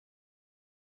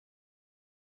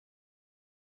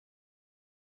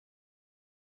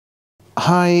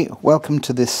Hi, welcome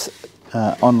to this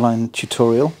online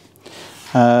tutorial.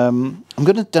 I'm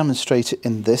going to demonstrate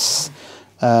in this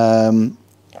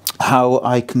how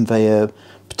I convey a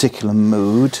particular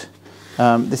mood.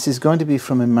 This is going to be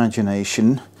from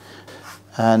imagination,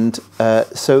 and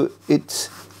so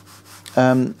it's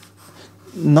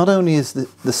not only is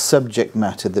the subject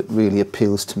matter that really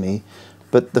appeals to me,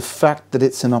 but the fact that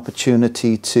it's an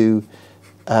opportunity to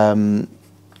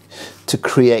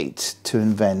create, to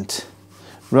invent,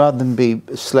 rather than be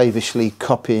slavishly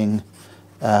copying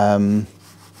a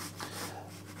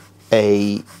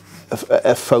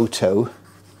photo,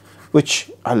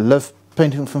 which I love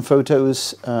painting from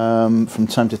photos from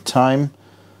time to time,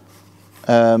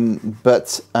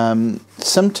 but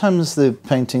sometimes the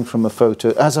painting from a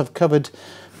photo, as I've covered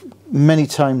many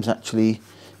times actually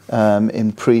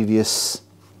in previous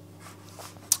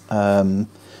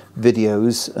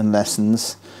videos and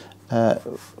lessons,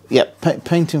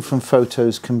 painting from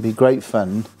photos can be great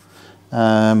fun,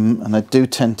 and I do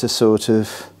tend to sort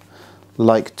of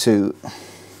like to,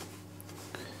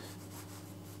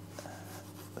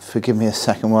 forgive me a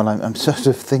second while I'm sort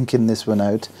of thinking this one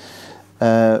out.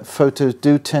 Photos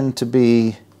do tend to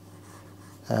be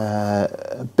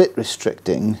a bit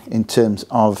restricting in terms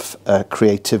of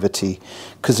creativity,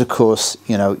 because of course,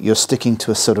 you know, you're sticking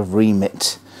to a sort of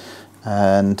remit,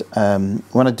 and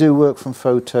when I do work from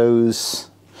photos,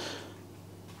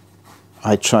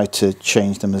 I try to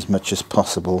change them as much as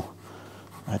possible.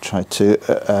 I try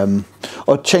to,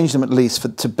 or change them at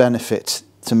least to benefit,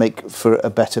 to make for a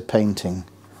better painting,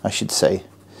 I should say.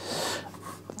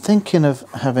 Thinking of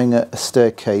having a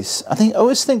staircase, I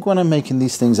always think when I'm making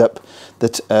these things up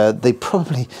that they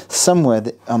probably, somewhere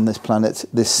on this planet,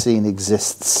 this scene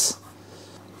exists.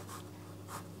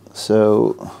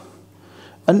 So,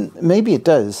 and maybe it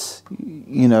does,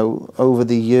 you know, over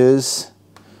the years.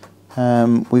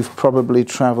 We've probably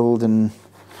travelled and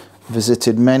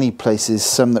visited many places,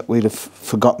 some that we'd have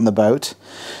forgotten about.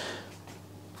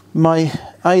 My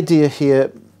idea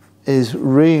here is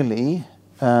really,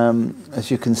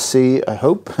 as you can see, I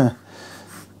hope,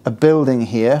 a building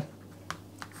here.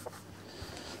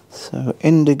 So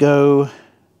indigo,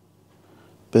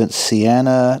 burnt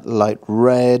sienna, light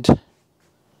red.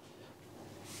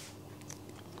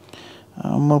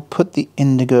 And we'll put the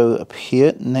indigo up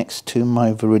here next to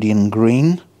my Viridian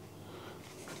green.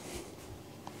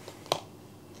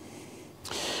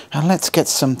 And let's get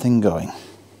something going.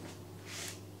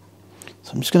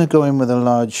 So I'm just going to go in with a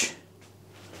large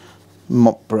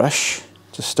mop brush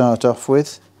to start off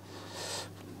with.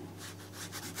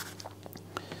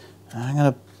 I'm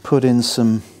going to put in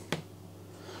some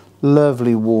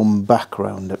lovely warm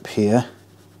background up here.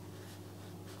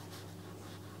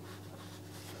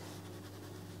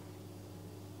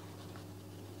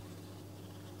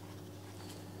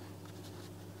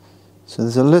 So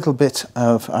there's a little bit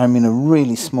of, I mean a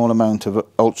really small amount of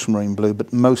ultramarine blue,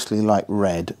 but mostly light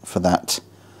red for that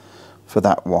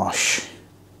wash.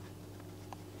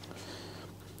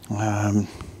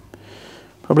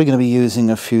 Probably going to be using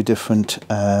a few different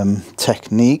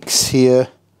techniques here.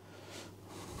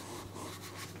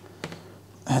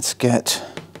 Let's get,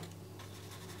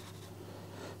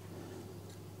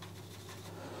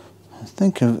 I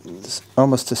think of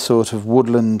almost a sort of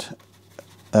woodland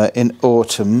in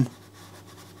autumn.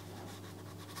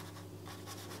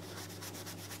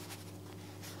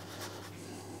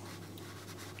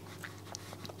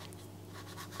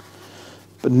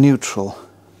 But neutral.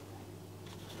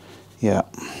 Yeah.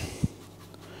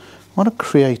 I want to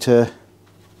create a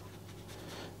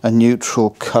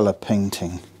neutral colour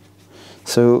painting.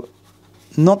 So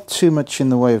not too much in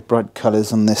the way of bright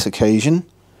colours on this occasion.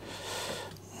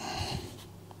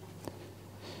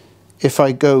 If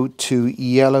I go to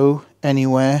yellow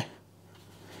anywhere,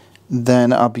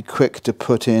 then I'll be quick to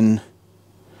put in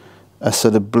a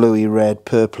sort of bluey red,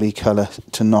 purpley colour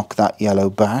to knock that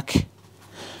yellow back,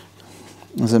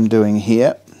 as I'm doing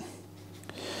here.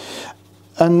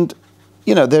 And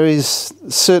you know, there is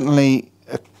certainly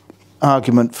an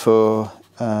argument for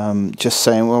just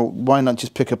saying, well, why not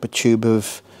just pick up a tube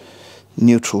of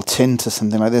neutral tint or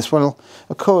something like this? Well,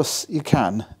 of course you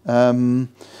can,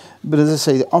 but as I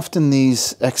say, often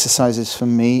these exercises for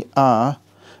me are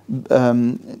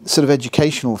sort of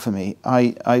educational for me.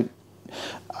 I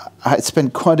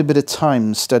spent quite a bit of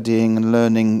time studying and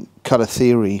learning colour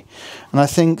theory, and I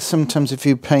think sometimes if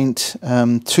you paint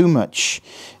too much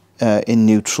in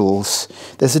neutrals,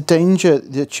 there's a danger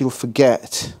that you'll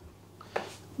forget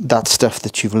that stuff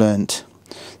that you've learnt.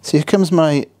 So here comes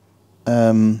my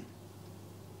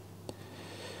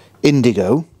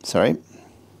indigo,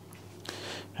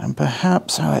 and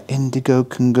perhaps our indigo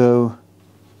can go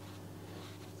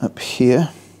up here.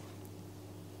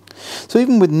 So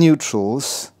even with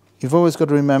neutrals, you've always got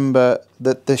to remember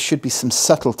that there should be some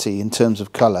subtlety in terms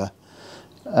of colour.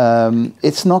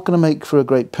 It's not going to make for a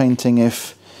great painting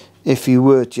if you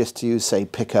were just to use, say,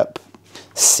 pick up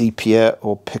sepia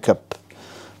or pick up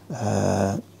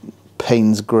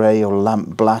Payne's grey or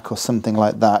lamp black or something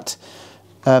like that.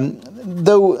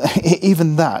 Though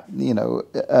even that, you know,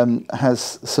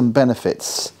 has some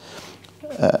benefits.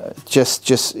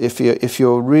 Just if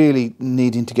you're really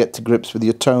needing to get to grips with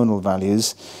your tonal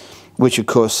values, which of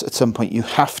course at some point you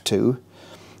have to,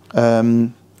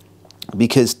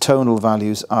 because tonal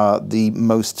values are the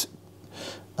most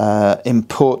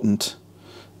important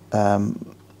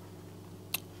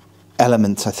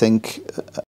elements, I think.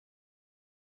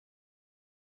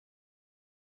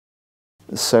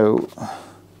 So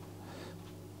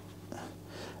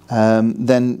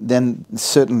then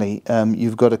certainly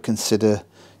you've got to consider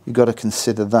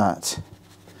that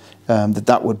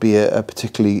that would be a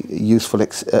particularly useful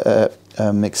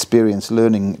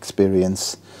learning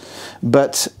experience.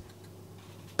 But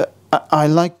I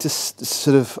like to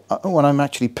sort of, when I'm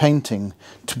actually painting,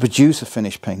 to produce a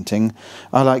finished painting,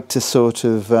 I like to sort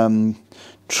of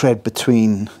tread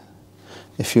between,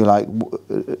 if you like,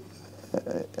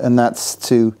 and that's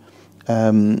to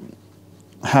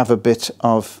have a bit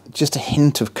of, just a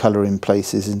hint of colour in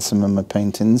places in some of my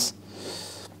paintings.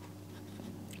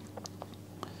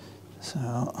 So,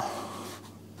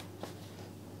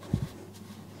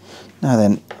 now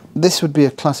then, this would be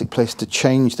a classic place to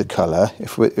change the colour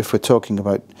if we're talking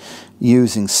about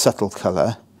using subtle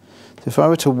colour. So if I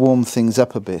were to warm things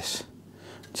up a bit,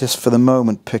 just for the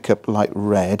moment pick up light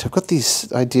red. I've got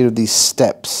this idea of these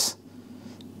steps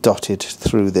dotted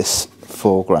through this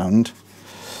foreground.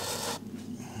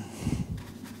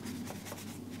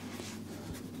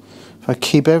 If I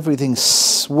keep everything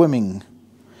swimming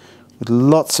with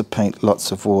lots of paint,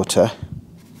 lots of water,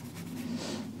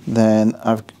 then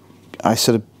I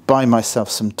sort of buy myself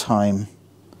some time.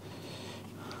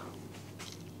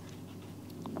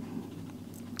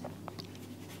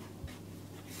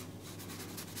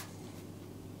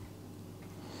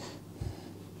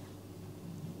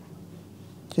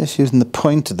 Just using the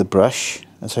point of the brush,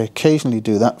 as I occasionally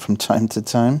do that from time to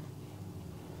time.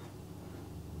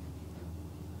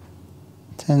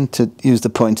 I tend to use the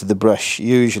point of the brush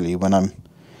usually when I'm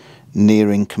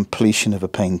nearing completion of a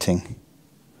painting.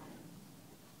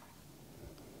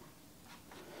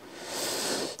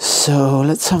 So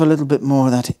let's have a little bit more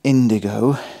of that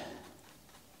indigo.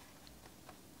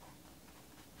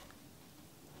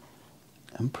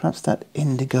 And perhaps that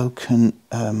indigo can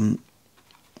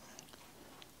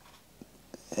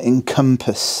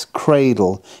encompass,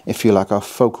 cradle, if you like, our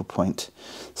focal point.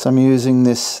 So I'm using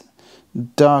this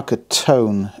darker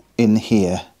tone in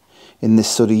here, in this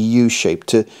sort of U shape,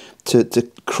 to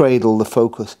cradle the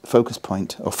focus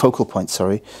point, or focal point,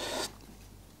 sorry.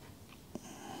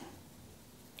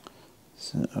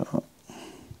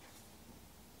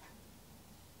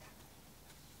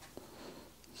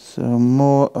 So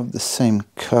more of the same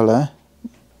colour.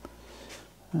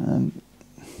 And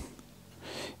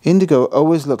indigo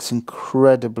always looks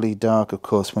incredibly dark, of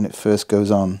course, when it first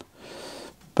goes on,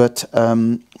 but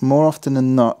more often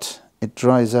than not it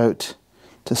dries out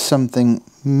to something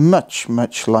much,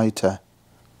 much lighter.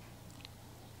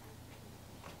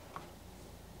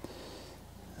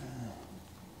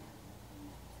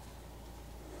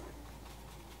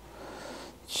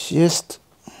 Just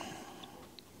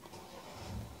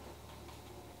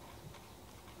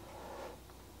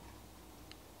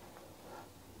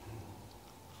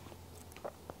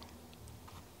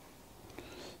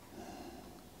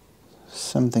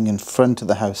something in front of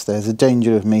the house. There's a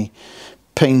danger of me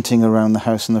painting around the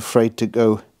house and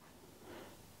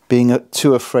being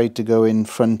too afraid to go in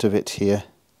front of it here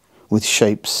with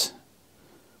shapes.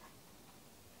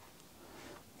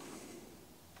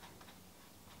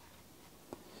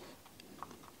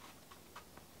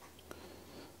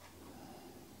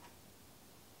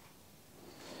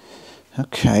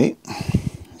 Okay,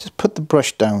 just put the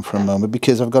brush down for a moment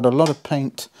because I've got a lot of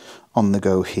paint on the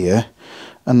go here,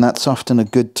 and that's often a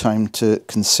good time to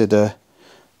consider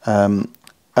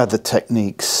other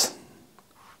techniques,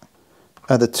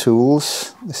 other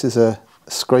tools. This is a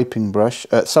scraping brush.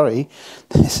 Sorry,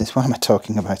 what am I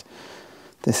talking about?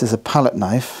 This is a palette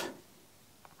knife.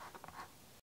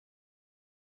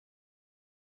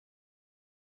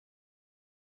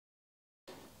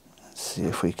 See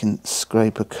if we can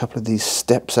scrape a couple of these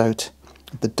steps out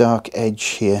at the dark edge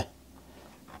here.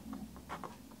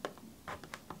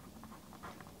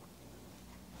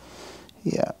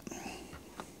 Yeah.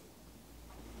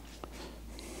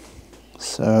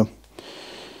 So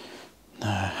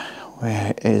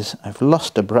is I've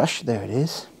lost a brush. There it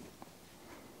is.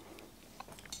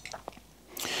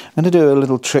 I'm going to do a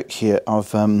little trick here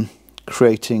of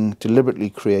deliberately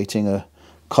creating a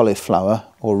cauliflower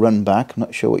or runback. I'm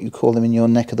not sure what you call them in your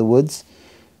neck of the woods.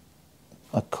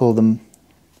 I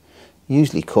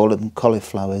usually call them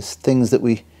cauliflowers, things that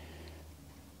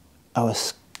our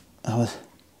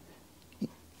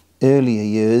earlier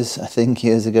years, I think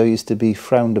years ago, used to be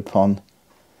frowned upon,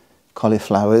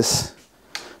 cauliflowers,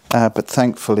 but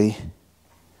thankfully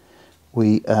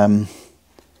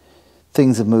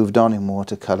things have moved on in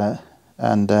watercolour,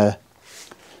 and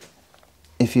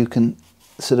if you can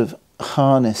sort of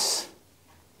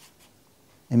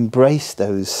embrace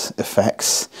those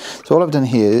effects. So all I've done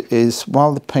here is,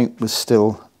 while the paint was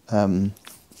still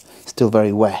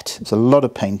very wet, it's a lot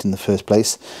of paint in the first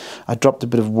place, I dropped a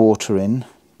bit of water in,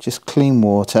 just clean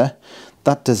water.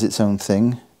 That does its own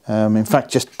thing. In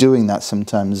fact, just doing that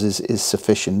sometimes is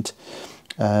sufficient.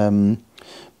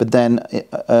 But then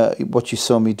what you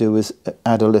saw me do is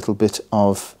add a little bit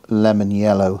of lemon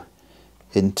yellow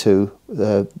into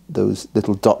those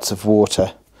little dots of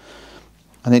water,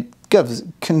 and it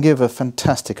can give a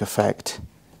fantastic effect.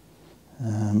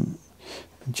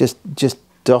 Just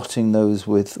dotting those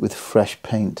with fresh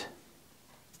paint.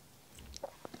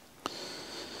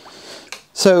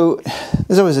 So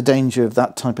there's always a danger of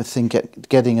that type of thing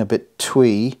getting a bit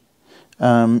twee.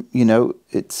 You know,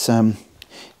 it's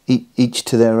each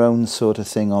to their own sort of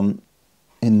thing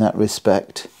in that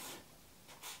respect.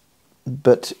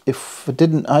 But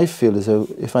I feel as though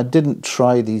if I didn't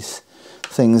try these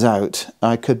things out,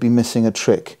 I could be missing a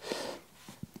trick.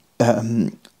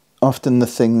 Often the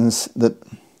things that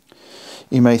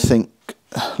you may think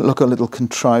look a little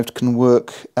contrived can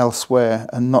work elsewhere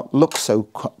and not look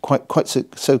quite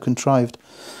so contrived.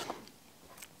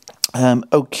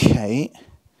 Okay.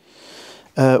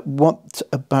 What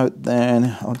about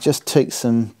then? I'll just take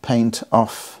some paint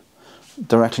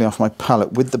directly off my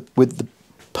palette with the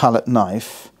palette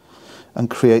knife and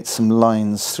create some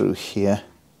lines through here.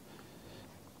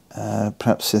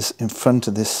 Perhaps in front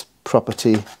of this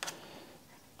property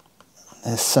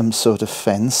there's some sort of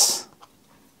fence.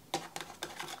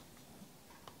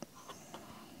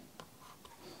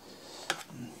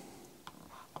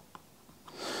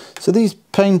 So these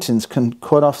paintings can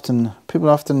quite often, people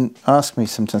often ask me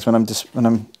sometimes when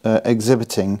I'm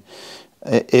exhibiting,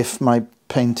 if my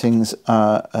paintings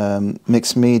are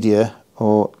mixed media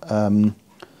or pen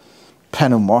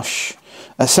and wash.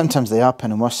 Sometimes they are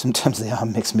pen and wash, sometimes they are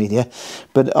mixed media,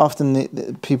 but often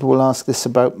the people will ask this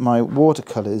about my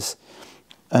watercolours,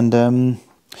 and they're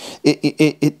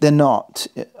not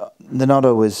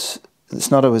always.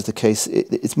 It's not always the case.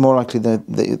 It's more likely that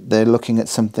they're looking at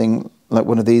something like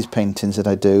one of these paintings that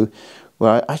I do,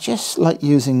 where I just like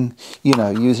using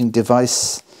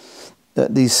these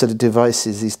sort of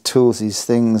devices, these tools, these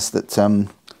things that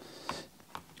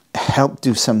help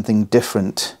do something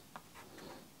different.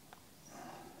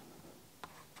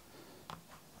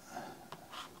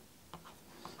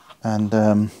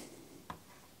 And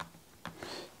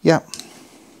yeah,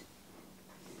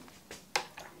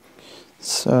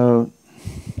 so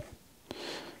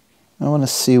I want to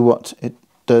see what it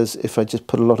does if I just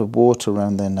put a lot of water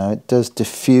around there now. It does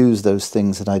diffuse those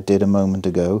things that I did a moment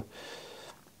ago.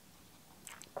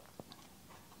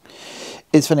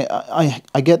 It's funny, I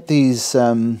get these,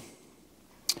 I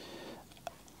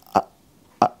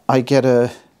get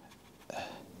a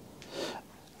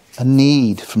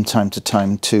need from time to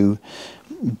time to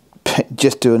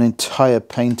just do an entire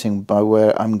painting by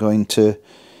where I'm going to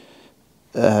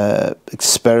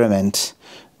experiment,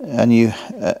 and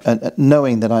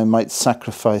knowing that I might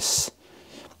sacrifice,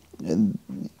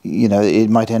 it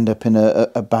might end up in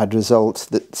a bad result,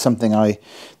 that something I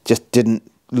just didn't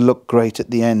look great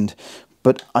at the end,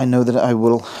 but I know that I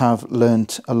will have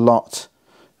learnt a lot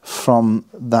from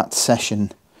that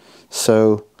session.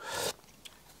 So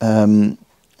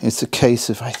it's a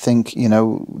case of, I think,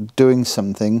 doing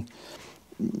something,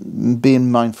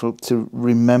 being mindful to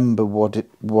remember what it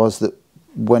was that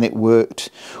when it worked,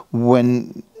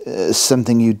 when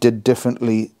something you did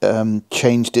differently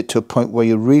changed it to a point where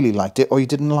you really liked it, or you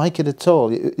didn't like it at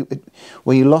all,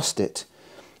 where you lost it.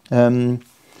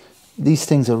 These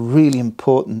things are really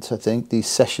important, I think. These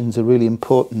sessions are really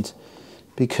important,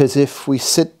 because if we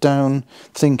sit down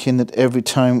thinking that every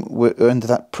time we're under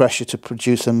that pressure to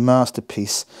produce a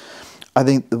masterpiece, I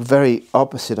think the very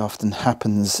opposite often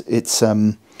happens. It's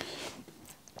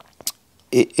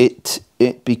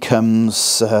it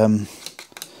becomes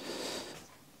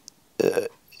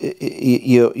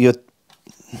you're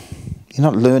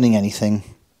not learning anything.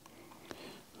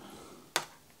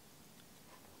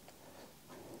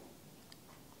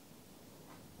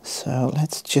 So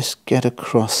let's just get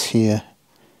across here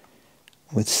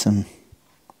with some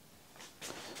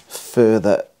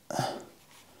further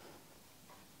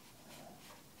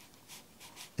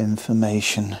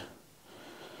information.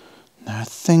 Now I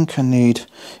think I need,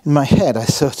 in my head I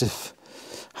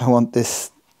want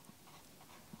this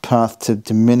path to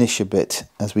diminish a bit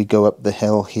as we go up the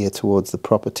hill here towards the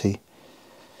property.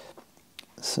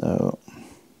 So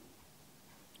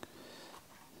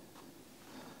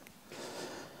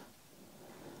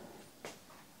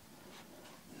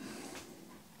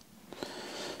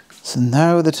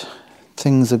now that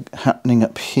things are happening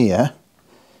up here,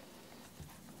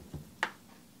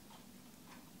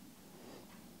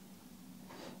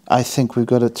 I think we've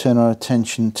got to turn our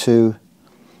attention to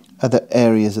other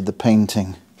areas of the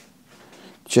painting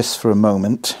just for a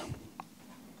moment.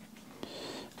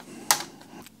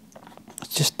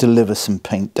 Let's just deliver some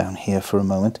paint down here for a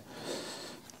moment.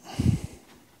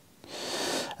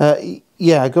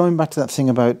 Yeah, going back to that thing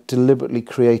about deliberately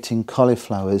creating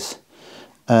cauliflowers,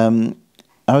 I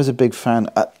was a big fan,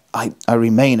 I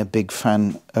remain a big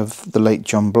fan of the late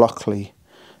John Blockley,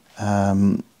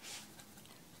 a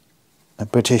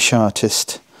British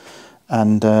artist,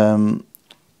 and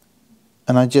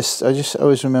I just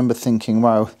always remember thinking,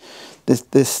 wow,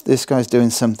 this guy's doing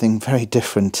something very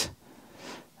different,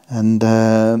 and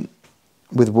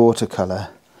with watercolor.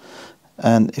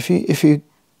 And if you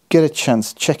get a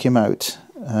chance, check him out.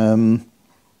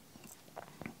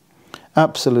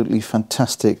 Absolutely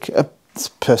fantastic. It's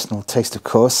personal taste, of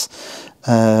course,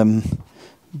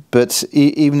 but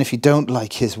even if you don't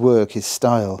like his work, his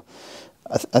style,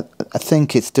 I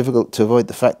think it's difficult to avoid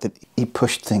the fact that he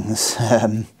pushed things.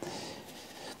 Let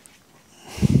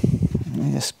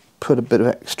me just put a bit of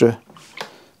extra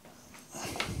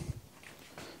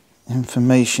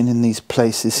information in these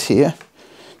places here.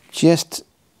 Just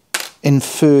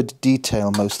inferred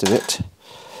detail, most of it.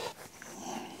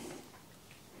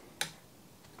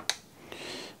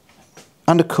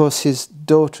 And of course his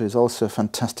daughter is also a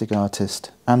fantastic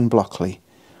artist, Anne Blockley.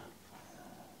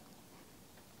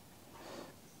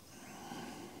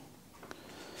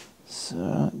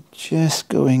 So just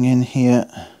going in here,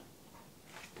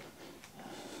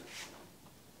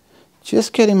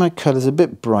 just getting my colours a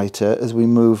bit brighter as we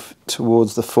move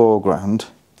towards the foreground.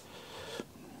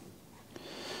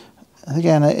 And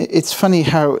again, it's funny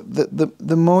how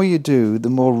the more you do, the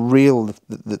more real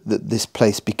this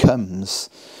place becomes.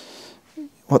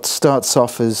 What starts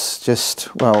off as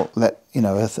just, well, a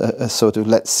sort of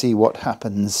let's see what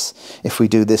happens if we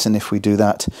do this and if we do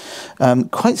that,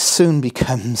 quite soon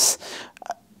becomes,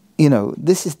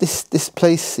 this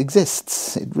place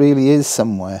exists. It really is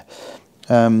somewhere,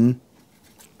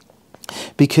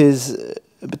 because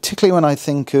particularly when I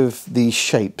think of these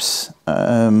shapes,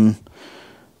 I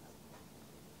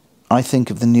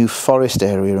think of the New Forest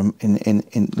area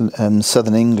in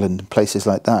southern England, places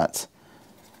like that.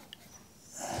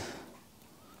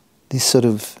 These sort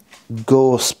of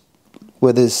gorse,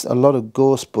 where there's a lot of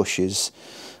gorse bushes,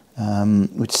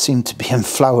 which seem to be in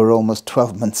flower almost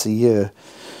 12 months a year.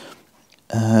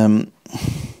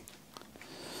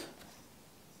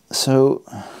 So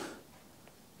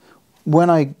when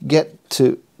I get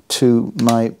to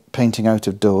my painting out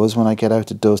of doors, when I get out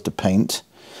of doors to paint,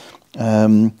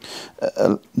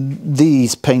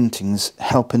 these paintings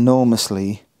help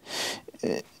enormously.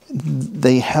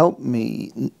 They help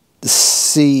me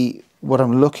see what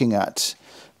I'm looking at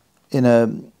in a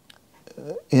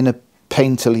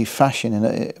painterly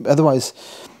fashion. Otherwise,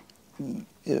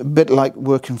 a bit like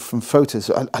working from photos.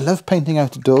 I love painting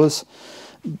out of doors,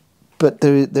 but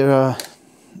there are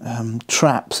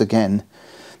traps again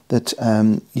that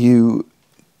you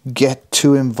get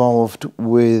too involved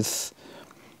with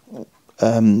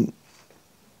the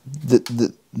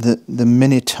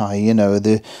minutiae,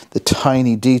 the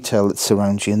tiny detail that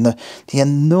surrounds you, and the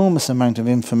enormous amount of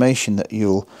information that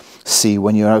you'll see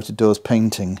when you're out of doors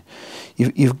painting.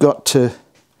 You've got to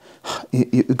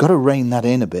rein that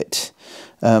in a bit,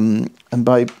 and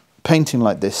by painting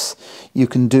like this, you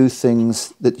can do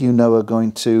things that you know are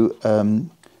going to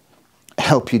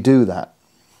help you do that.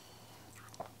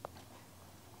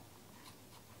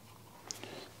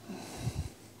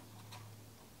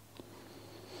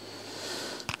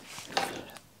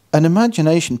 An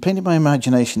imagination, painting by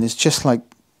imagination, is just like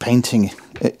painting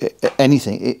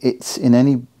anything. It's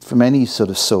from any sort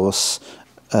of source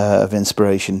of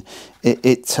inspiration.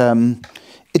 It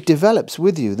develops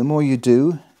with you. The more you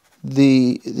do,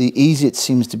 the easier it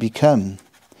seems to become.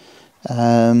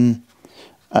 I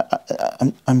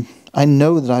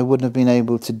know that I wouldn't have been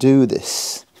able to do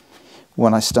this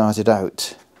when I started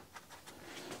out.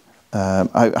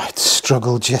 I'd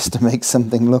struggle just to make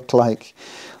something look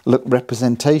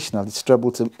representational. I'd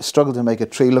struggle to make a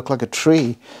tree look like a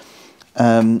tree.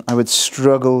 I would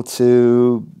struggle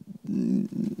to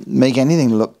make anything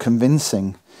look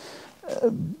convincing.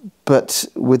 But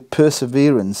with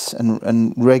perseverance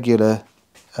and regular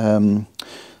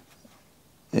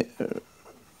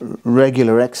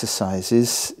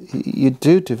exercises, you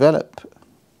do develop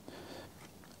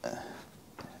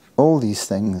all these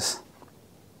things.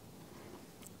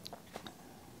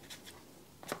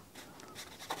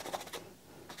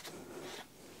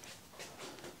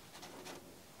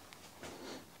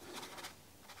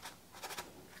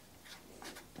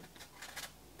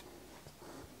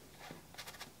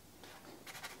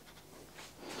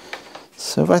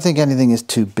 So if I think anything is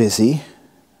too busy,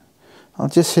 I'll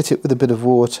just hit it with a bit of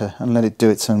water and let it do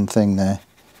its own thing there.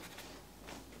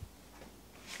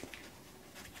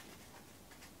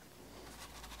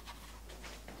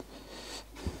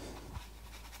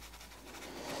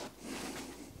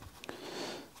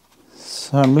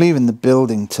 So I'm leaving the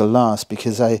building to last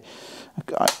because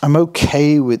I'm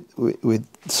okay with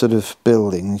sort of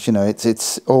buildings. You know,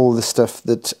 it's all the stuff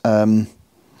that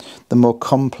the more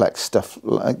complex stuff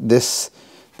like this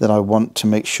that I want to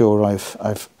make sure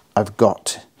I've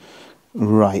got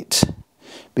right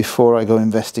before I go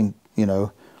investing. You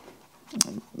know,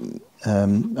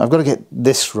 I've got to get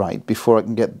this right before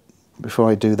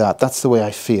I do that. That's the way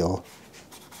I feel.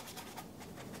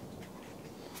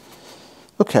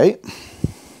 Okay.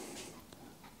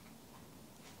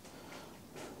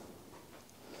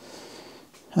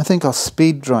 I think I'll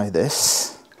speed dry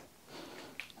this,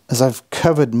 as I've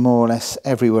covered more or less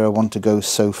everywhere I want to go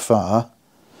so far.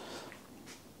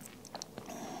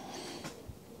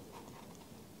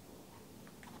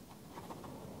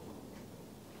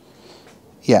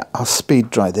 Yeah, I'll speed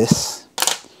dry this,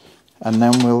 and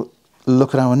then we'll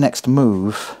look at our next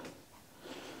move.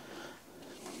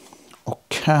 Or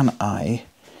can I?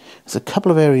 There's a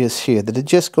couple of areas here that are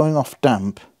just going off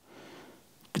damp,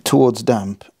 towards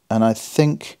damp, and I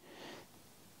think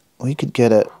we could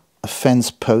get a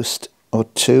fence post or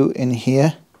two in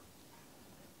here.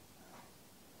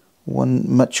 One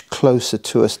much closer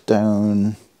to us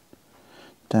down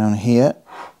here.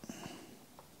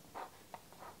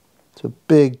 So a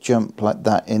big jump like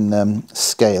that in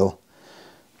scale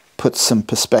puts some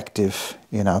perspective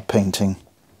in our painting.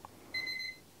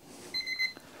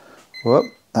 Whoop,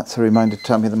 that's a reminder to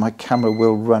tell me that my camera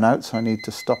will run out, so I need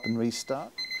to stop and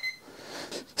restart.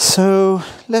 So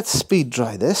let's speed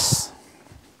dry this.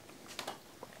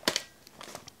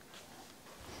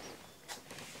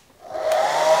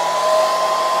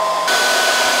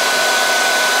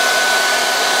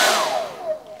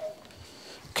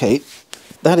 Okay,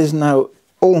 that is now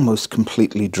almost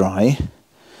completely dry.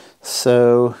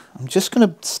 So I'm just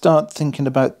going to start thinking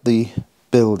about the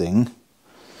building.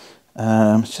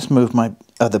 Let's just move my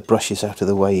other brushes out of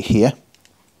the way here.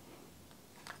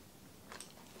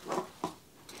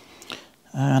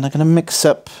 And I'm going to mix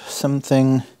up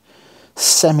something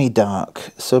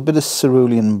semi-dark, so a bit of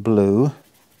cerulean blue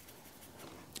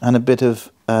and a bit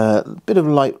of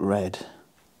light red.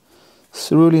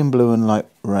 Cerulean blue and light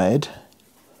red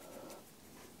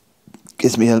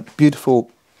gives me a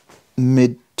beautiful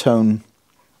mid-tone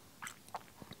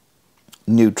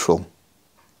neutral.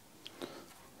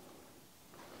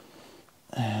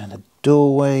 And a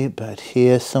doorway about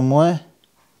here somewhere.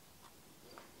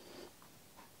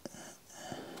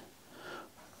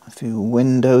 A few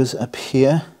windows up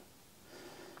here.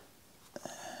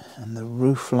 And the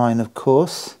roof line, of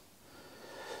course.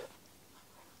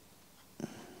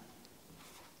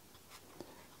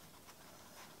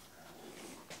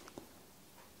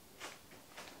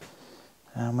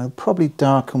 And we'll probably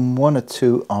darken one or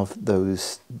two of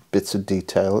those bits of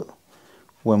detail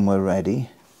when we're ready.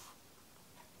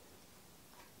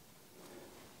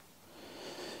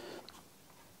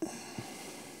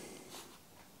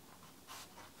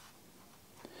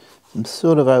 I'm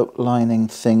sort of outlining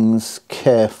things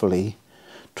carefully.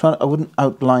 I wouldn't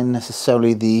outline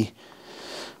necessarily the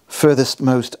furthest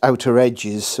most outer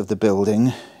edges of the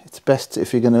building. It's best,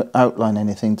 if you're going to outline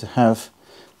anything, to have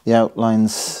the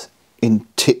outlines in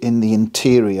the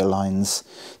interior lines.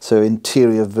 So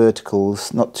interior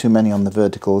verticals, not too many on the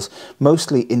verticals,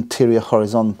 mostly interior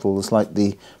horizontals like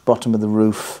the bottom of the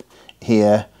roof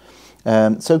here.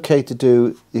 It's okay to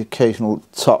do the occasional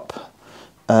top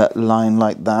line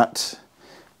like that,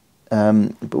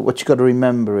 but what you've got to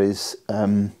remember is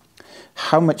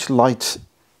how much light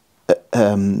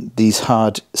these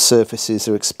hard surfaces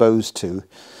are exposed to.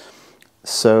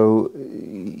 So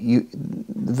the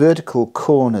vertical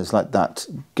corners like that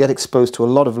get exposed to a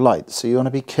lot of light, so you want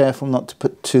to be careful not to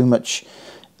put too much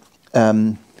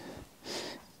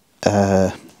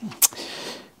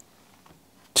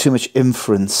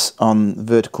inference on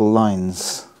vertical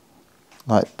lines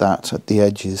like that at the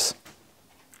edges.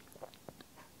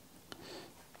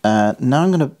 Now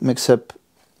I'm going to mix up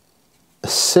a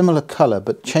similar colour,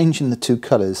 but changing the two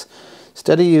colours.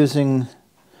 Instead of using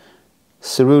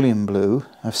cerulean blue,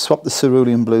 I've swapped the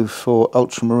cerulean blue for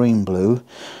ultramarine blue,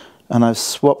 and I've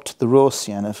swapped the raw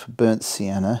sienna for burnt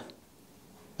sienna.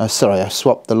 Sorry, I've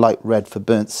swapped the light red for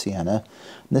burnt sienna,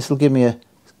 and this will give me a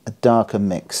darker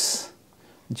mix.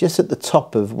 Just at the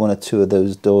top of one or two of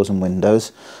those doors and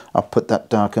windows, I'll put that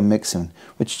darker mix in,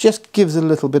 which just gives a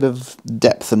little bit of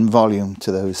depth and volume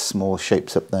to those small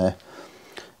shapes up there.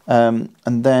 And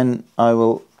then I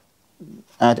will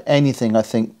add anything I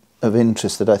think of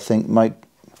interest that I think might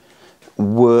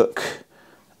work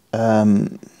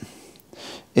in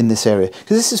this area.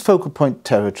 Because this is focal point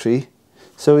territory,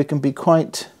 so it can be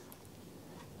quite,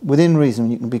 within reason,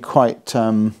 you can be quite...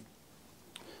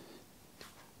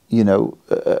 you know,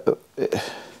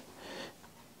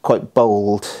 quite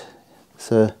bold,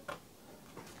 so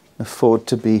afford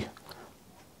to be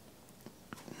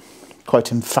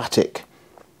quite emphatic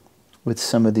with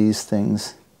some of these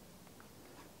things.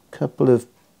 A couple of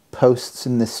posts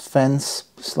in this fence,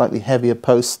 slightly heavier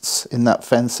posts in that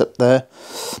fence up there.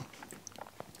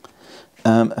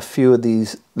 A few of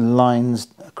these lines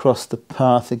across the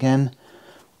path again.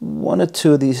 One or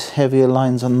two of these heavier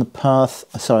lines on the path,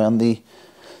 sorry, on the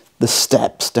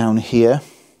steps down here.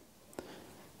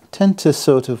 I tend to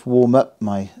sort of warm up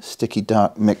my sticky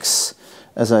dark mix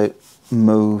as I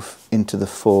move into the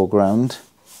foreground.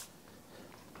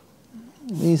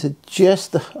 These are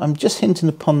just I'm just hinting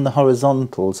upon the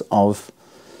horizontals of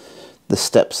the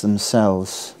steps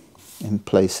themselves in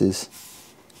places.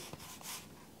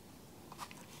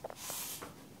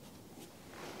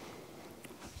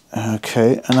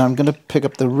 Okay, and I'm going to pick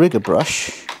up the rigger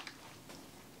brush,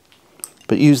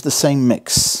 but use the same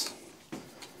mix,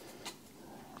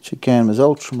 which again was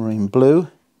ultramarine blue,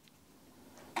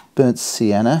 burnt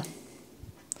sienna,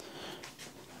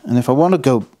 and if I want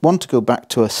to go back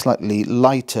to a slightly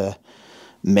lighter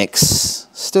mix,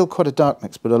 still quite a dark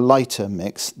mix, but a lighter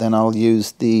mix, then I'll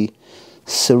use the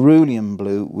cerulean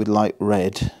blue with light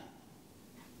red.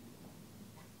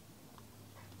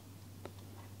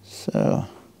 So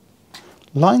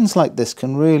lines like this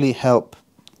can really help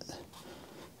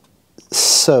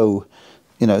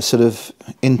sort of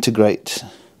integrate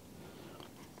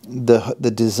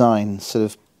the design, sort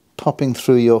of popping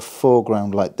through your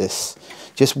foreground like this,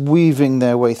 just weaving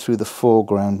their way through the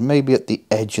foreground, maybe at the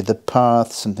edge of the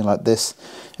path, something like this,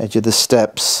 edge of the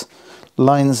steps,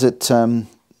 lines that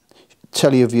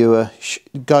tell your viewer,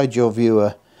 guide your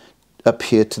viewer up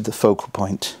here to the focal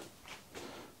point.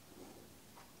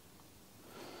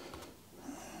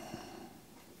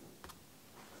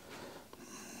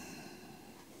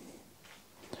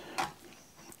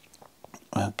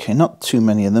 Okay, not too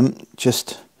many of them,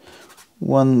 just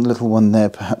one little one there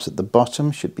perhaps at the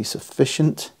bottom should be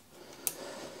sufficient.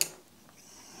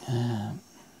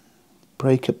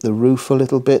 Break up the roof a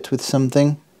little bit with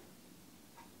something.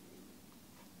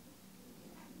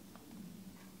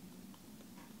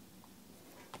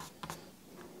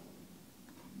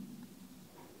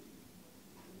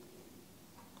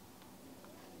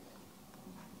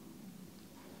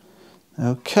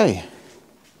 Okay.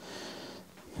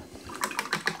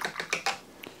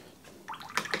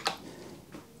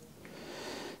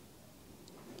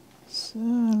 So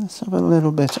let's have a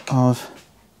little bit of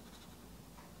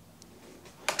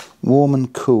warm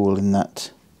and cool in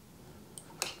that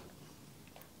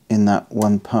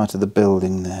one part of the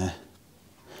building there.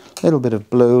 A little bit of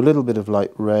blue, a little bit of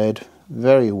light red,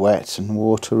 very wet and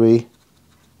watery.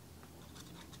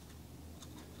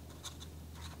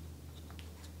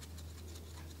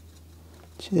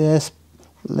 Just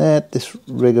let this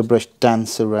rigger brush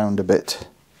dance around a bit.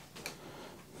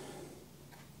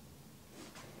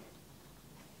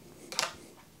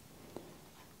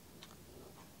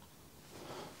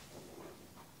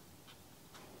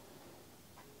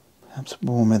 Perhaps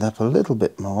warm it up a little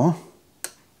bit more.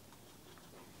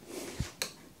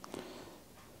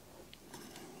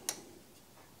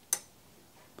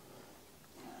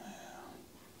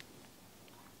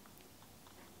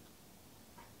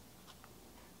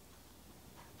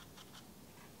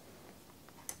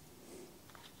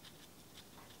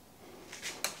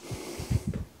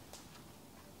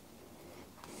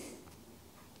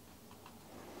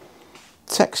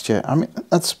 Texture, I mean,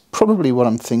 that's probably what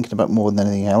I'm thinking about more than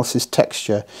anything else is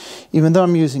texture. Even though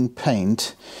I'm using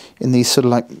paint in these sort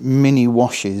of like mini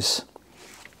washes,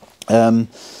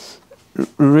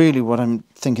 really what I'm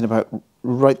thinking about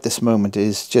right this moment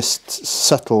is just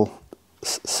subtle,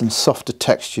 some softer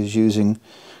textures using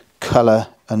colour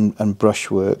and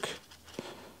brushwork.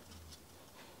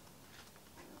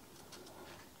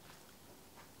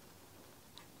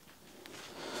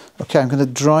 Okay, I'm going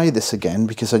to dry this again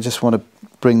because I just want to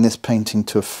bring this painting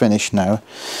to a finish now.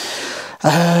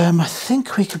 I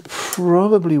think we could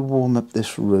probably warm up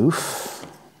this roof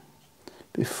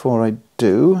before I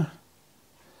do.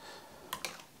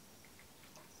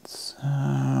 So,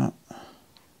 I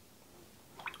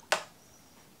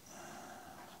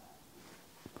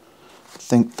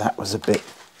think that was a bit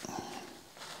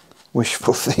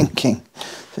wishful thinking.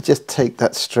 So just take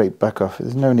that straight back off.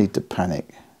 There's no need to panic.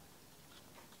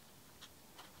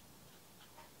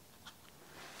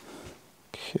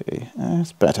 Okay,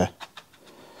 that's better.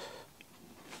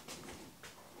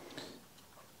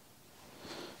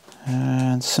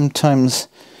 And sometimes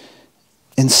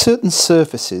in certain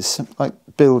surfaces, like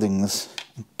buildings,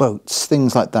 boats,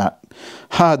 things like that,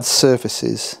 hard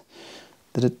surfaces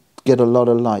that get a lot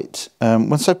of light,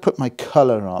 once I put my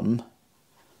colour on,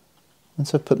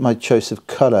 once I put my choice of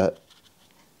colour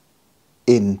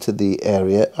into the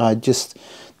area, I just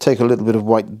take a little bit of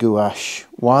white gouache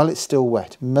while it's still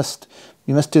wet.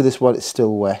 You must do this while it's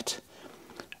still wet.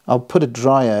 I'll put a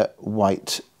drier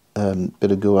white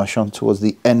bit of gouache on towards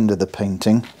the end of the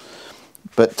painting,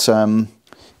 but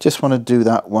just want to do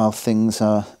that while things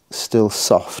are still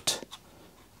soft.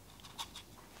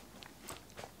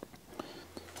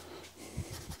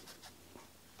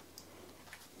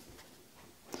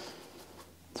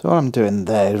 So what I'm doing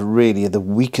there is really the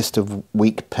weakest of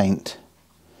weak paint.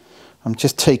 I'm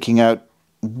just taking out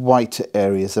whiter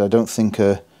areas that I don't think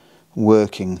are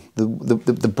working.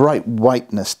 The bright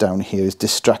whiteness down here is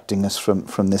distracting us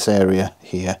from this area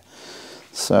here.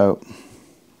 So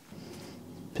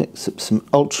picks up some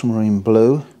ultramarine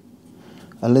blue,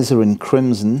 alizarin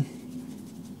crimson,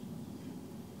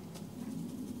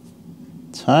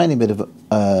 tiny bit of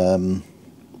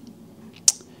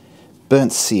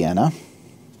burnt sienna,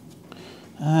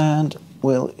 and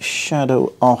we'll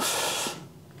shadow off.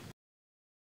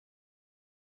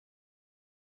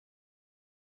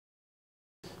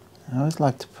 I always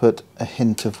like to put a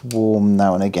hint of warm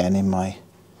now and again in my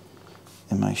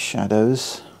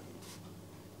shadows.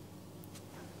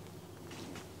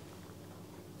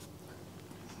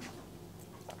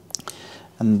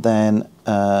 And then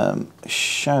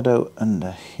shadow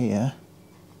under here,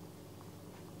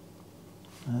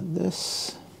 like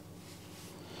this.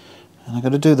 And I've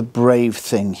got to do the brave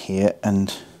thing here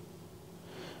and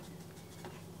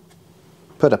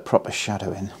put a proper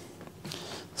shadow in.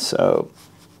 So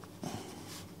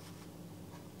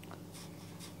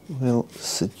we'll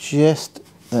suggest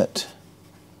that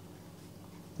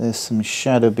there's some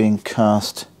shadow being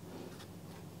cast.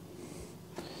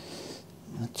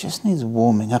 It just needs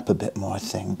warming up a bit more, I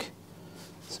think.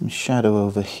 Some shadow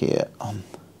over here on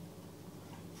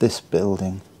this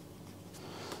building.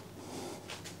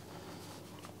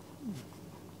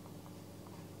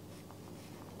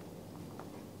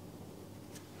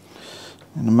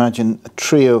 And imagine a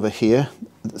tree over here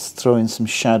that's throwing some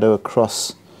shadow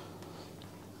across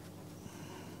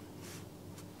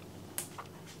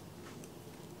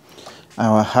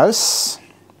our house.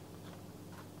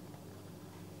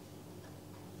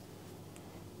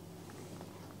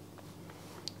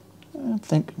 I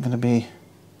think I'm going to be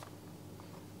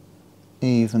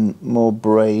even more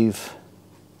brave.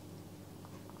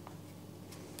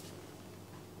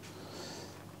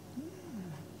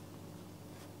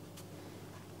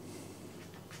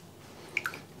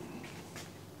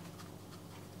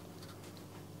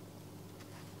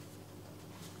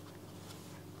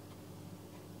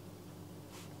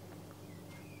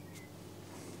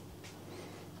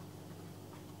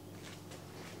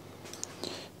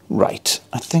 Right,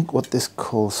 I think what this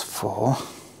calls for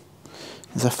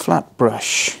is a flat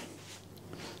brush,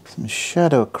 some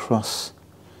shadow across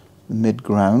the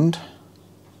midground,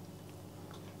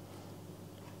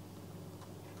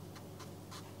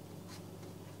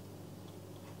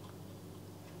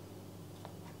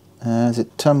 as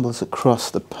it tumbles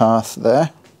across the path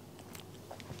there.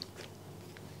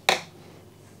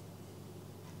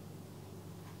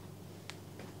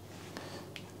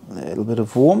 A little bit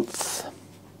of warmth.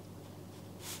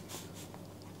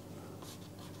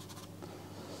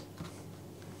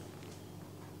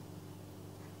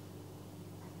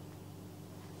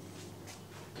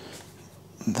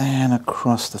 Then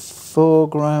across the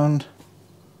foreground,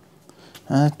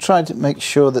 I try to make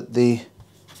sure that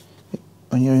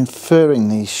when you're inferring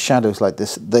these shadows like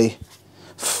this, they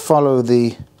follow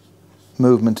the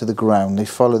movement of the ground. They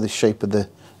follow the shape of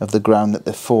the ground that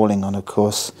they're falling on, of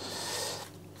course.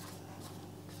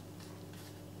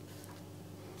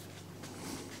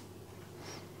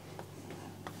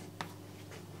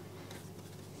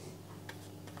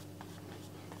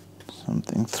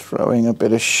 Something throwing a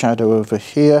bit of shadow over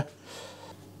here.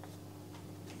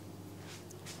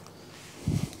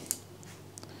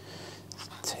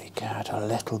 Take out a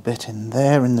little bit in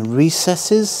there in the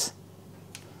recesses.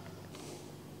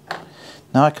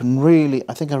 Now I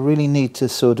think I really need to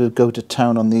sort of go to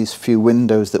town on these few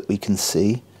windows that we can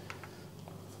see.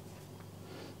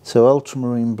 So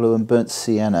ultramarine blue and burnt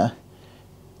sienna,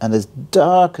 and as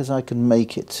dark as I can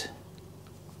make it.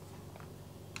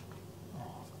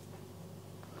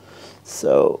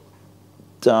 So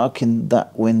darken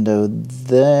that window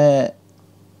there,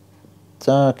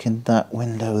 darken that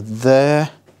window there,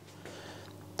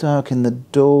 darken the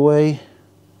doorway.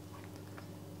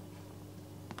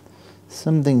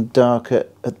 Something darker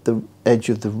at the edge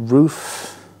of the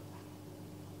roof.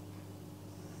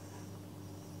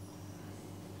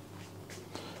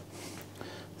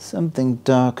 Something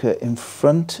darker in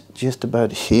front, just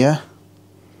about here.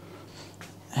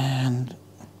 And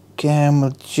again,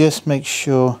 we'll just make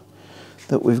sure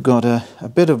that we've got a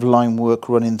bit of line work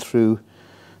running through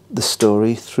the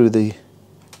story, through the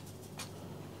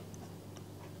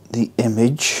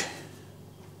image,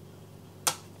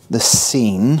 the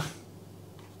scene.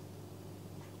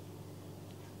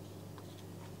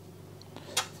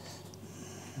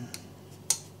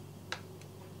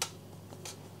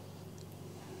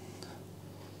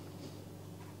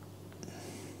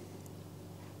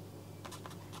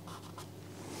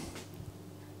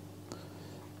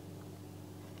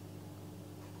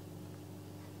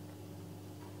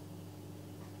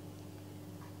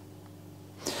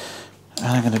 And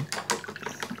I'm going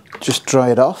to just dry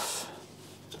it off.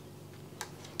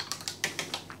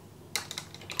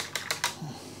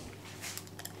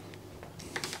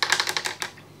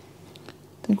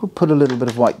 I think we'll put a little bit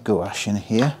of white gouache in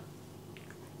here.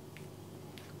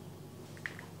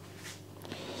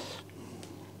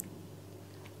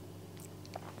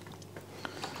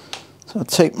 So I'll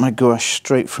take my gouache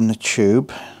straight from the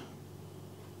tube.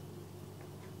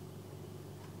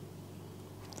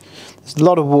 There's a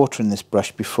lot of water in this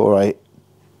brush before I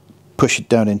push it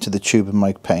down into the tube of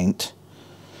my paint.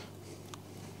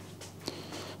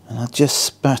 And I'll just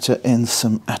spatter in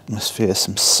some atmosphere,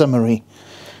 some summery,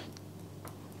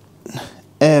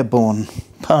 airborne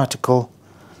particle.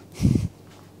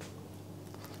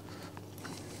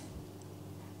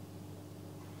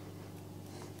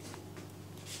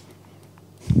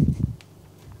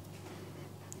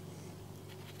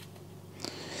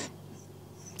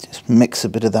 Mix a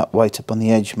bit of that white up on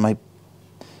the edge of my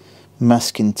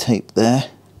masking tape there.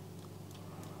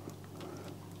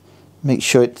 Make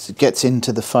sure it gets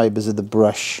into the fibres of the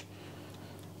brush.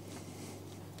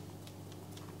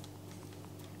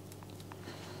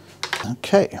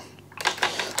 Okay, so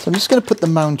I'm just going to put the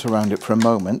mount around it for a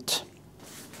moment.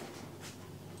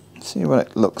 See what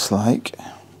it looks like.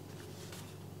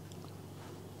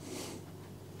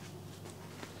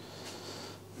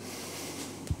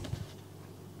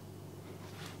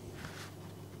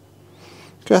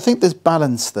 I think there's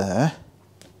balance there.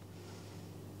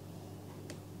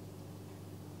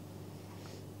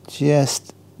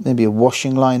 Just maybe a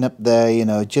washing line up there, you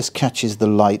know, just catches the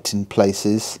light in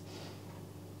places.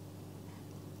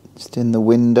 Just in the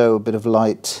window, a bit of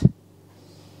light.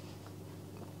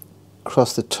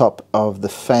 Across the top of the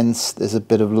fence, there's a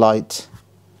bit of light.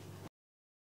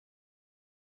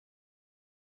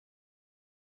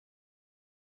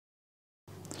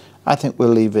 I think we'll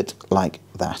leave it like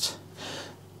that.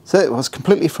 So it was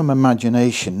completely from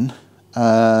imagination.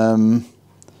 It's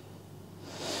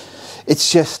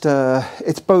just,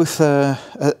 it's both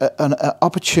an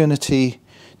opportunity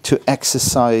to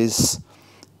exercise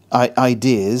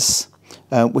ideas,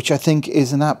 which I think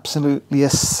is an absolutely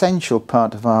essential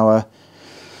part of our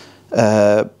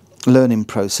learning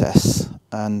process.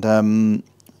 And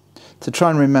to try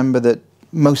and remember that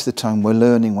most of the time we're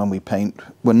learning when we paint,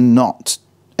 we're not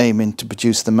aiming to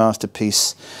produce the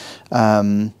masterpiece.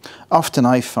 Often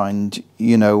I find,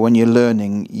 you know, when you're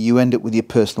learning, you end up with your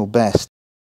personal best.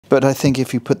 But I think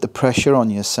if you put the pressure on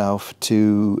yourself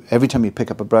to, every time you pick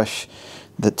up a brush,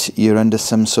 that you're under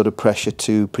some sort of pressure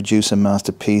to produce a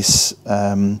masterpiece,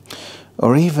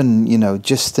 or even, you know,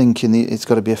 just thinking it's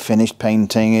got to be a finished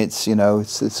painting, it's, you know,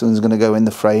 this one's going to go in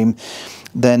the frame,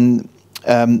 then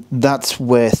that's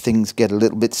where things get a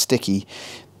little bit sticky.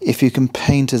 if you can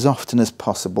paint as often as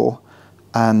possible,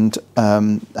 and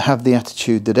have the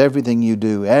attitude that everything you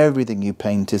do, everything you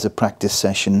paint is a practice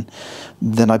session,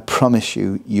 then I promise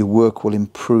you, your work will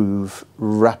improve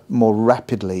more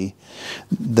rapidly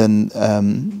than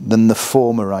the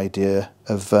former idea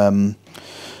of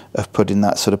putting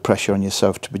that sort of pressure on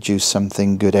yourself to produce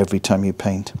something good every time you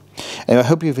paint. Anyway, I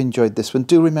hope you've enjoyed this one.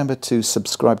 Do remember to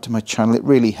subscribe to my channel. It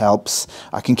really helps.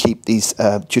 I can keep these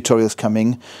tutorials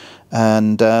coming.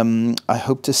 And I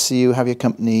hope to see you, have your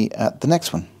company at the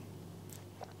next one.